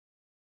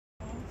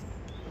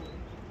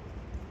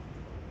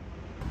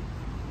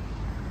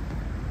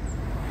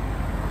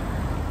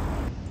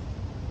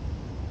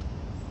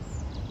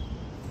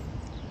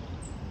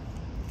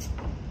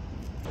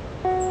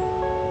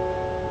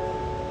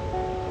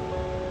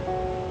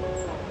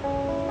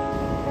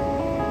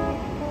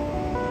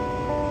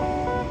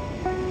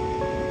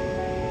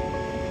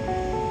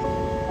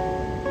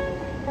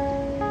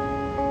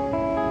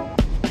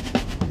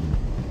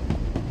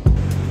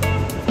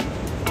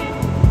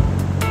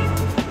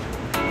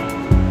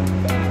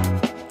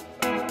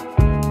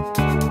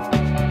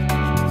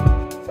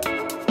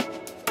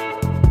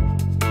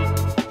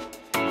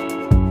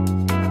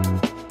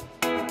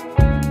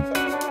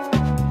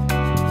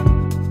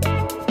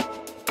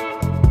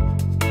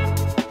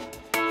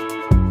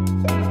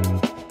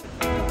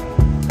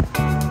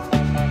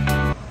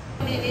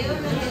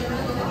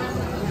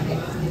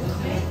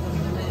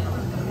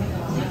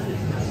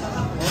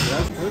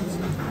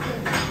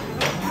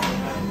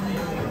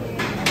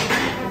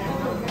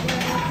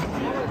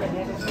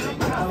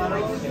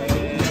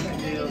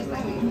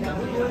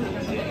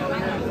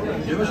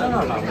We had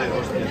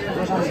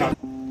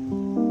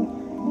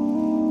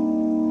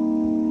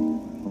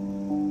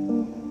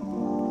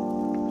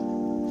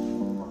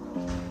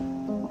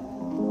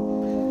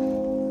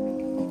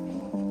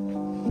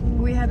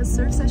a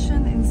surf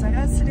session in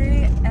Saga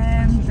today,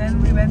 and then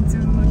we went to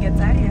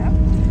Getaria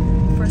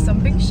for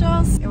some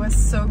pictures. It was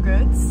so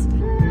good.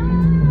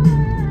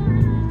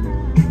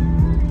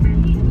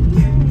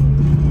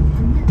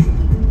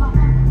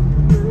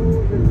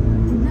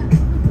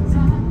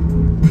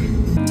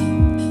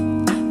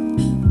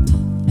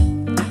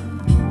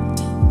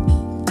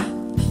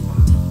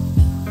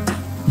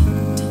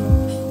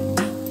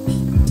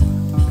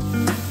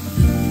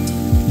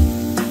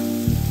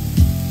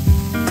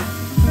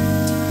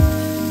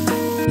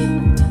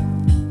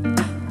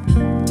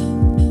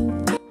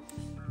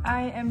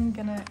 I am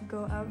gonna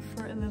go out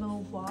for a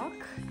little walk.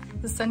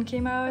 The sun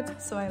came out,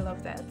 so I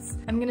love that.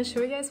 I'm gonna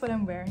show you guys what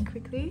I'm wearing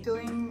quickly.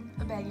 Feeling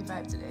a baggy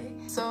vibe today.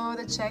 So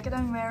the jacket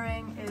I'm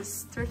wearing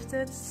is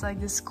thrifted. It's like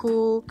this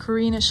cool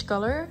greenish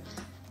color.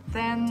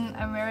 Then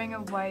I'm wearing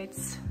a white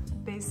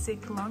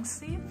basic long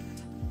sleeve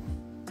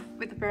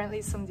with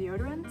apparently some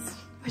deodorant,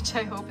 which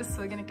I hope is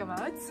still gonna come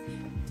out.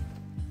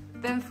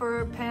 Then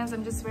for pants,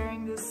 I'm just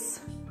wearing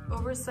this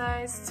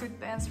oversized suit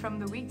pants from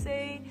the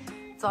weekday.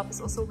 Top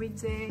is also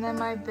weekday. And then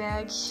my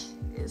bag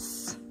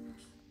is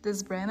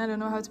this brand. I don't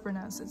know how to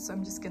pronounce it, so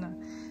I'm just gonna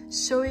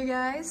show you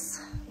guys.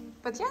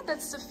 But yeah,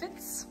 that's the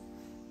fits.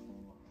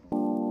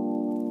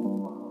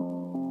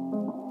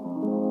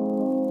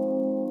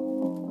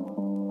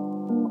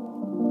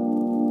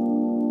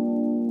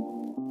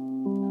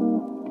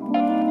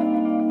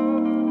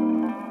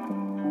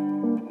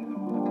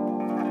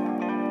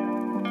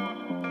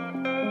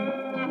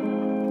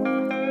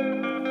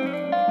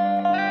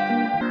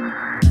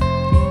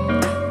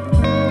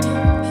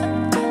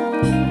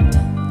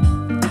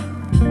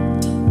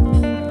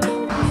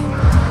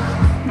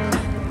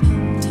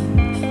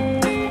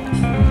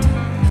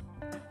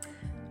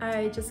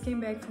 I just came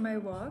back from my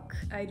walk.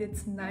 I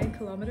did 9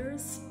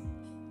 kilometers.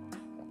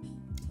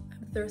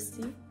 I'm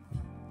thirsty.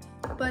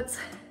 But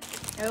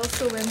I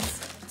also went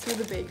to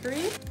the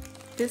bakery.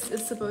 This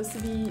is supposed to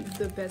be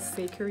the best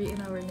bakery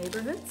in our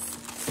neighborhoods,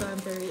 so I'm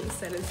very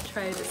excited to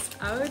try this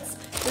out.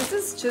 This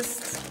is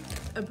just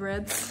a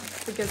bread,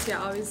 because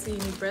yeah, obviously you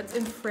need bread.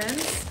 In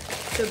France,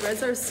 the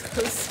breads are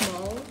so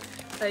small.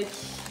 Like,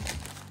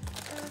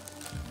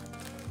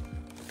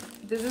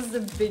 this is the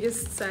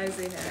biggest size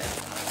they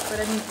have, but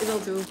I mean, it'll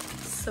do.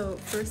 So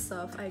first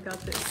off, I got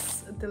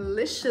this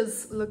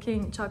delicious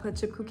looking chocolate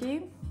chip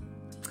cookie.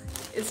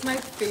 It's my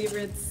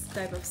favorite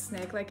type of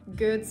snack, like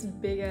good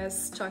big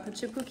ass chocolate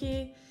chip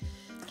cookie.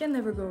 Can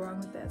never go wrong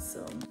with that,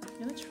 so I'm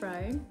gonna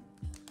try.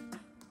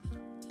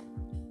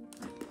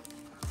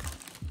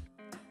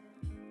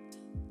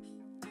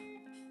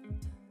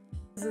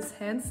 This is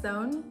hands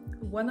down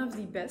one of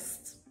the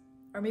best,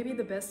 or maybe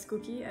the best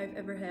cookie I've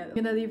ever had. I'm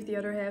gonna leave the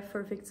other half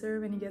for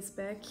Victor when he gets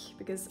back,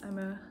 because I'm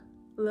a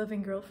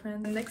loving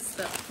girlfriend. Next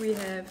up, we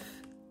have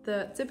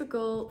the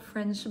typical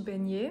French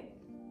beignet.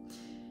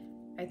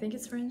 I think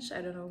it's French,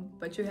 I don't know,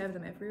 but you have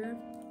them everywhere.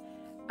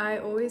 I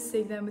always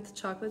take them with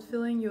chocolate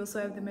filling. You also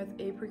have them with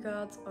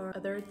apricot or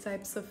other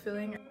types of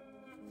filling.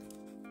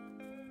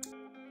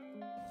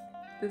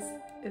 This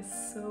is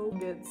so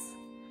good,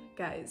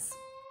 guys.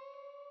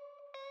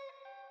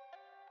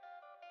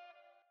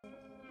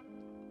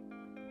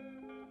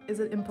 Is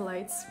it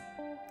impolite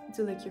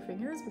to lick your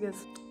fingers?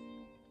 Because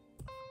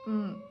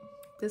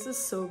this is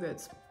so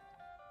good.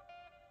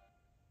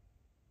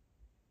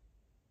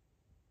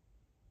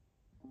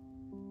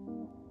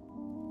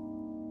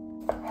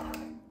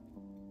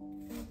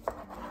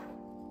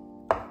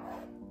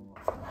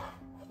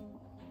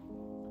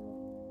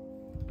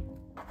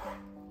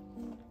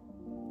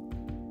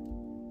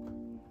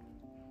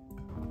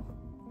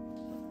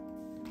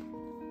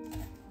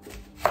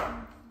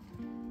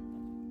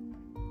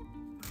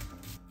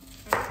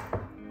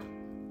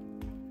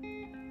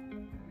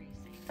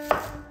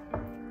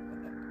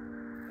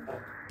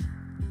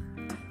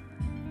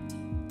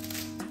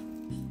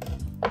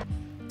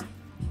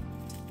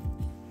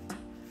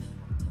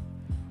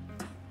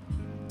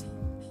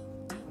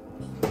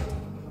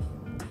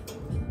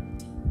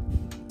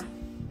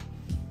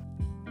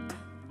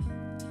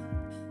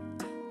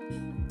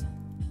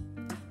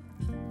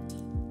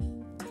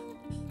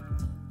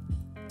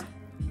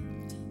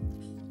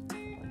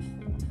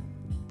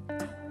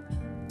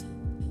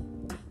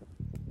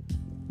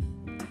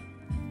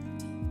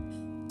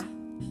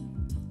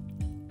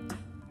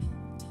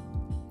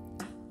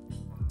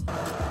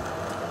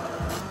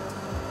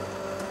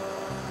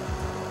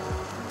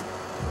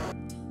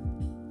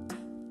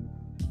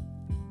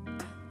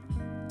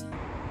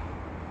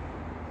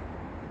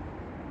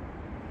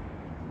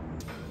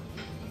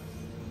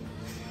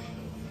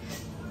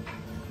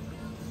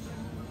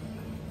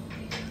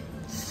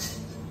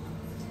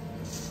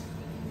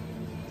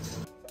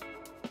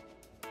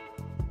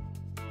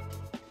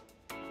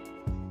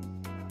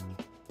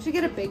 You should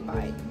get a big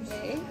bite,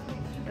 eh?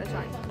 That's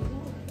right.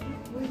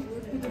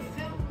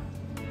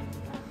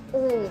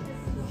 Oh.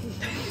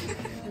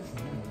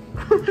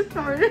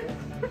 Sorry.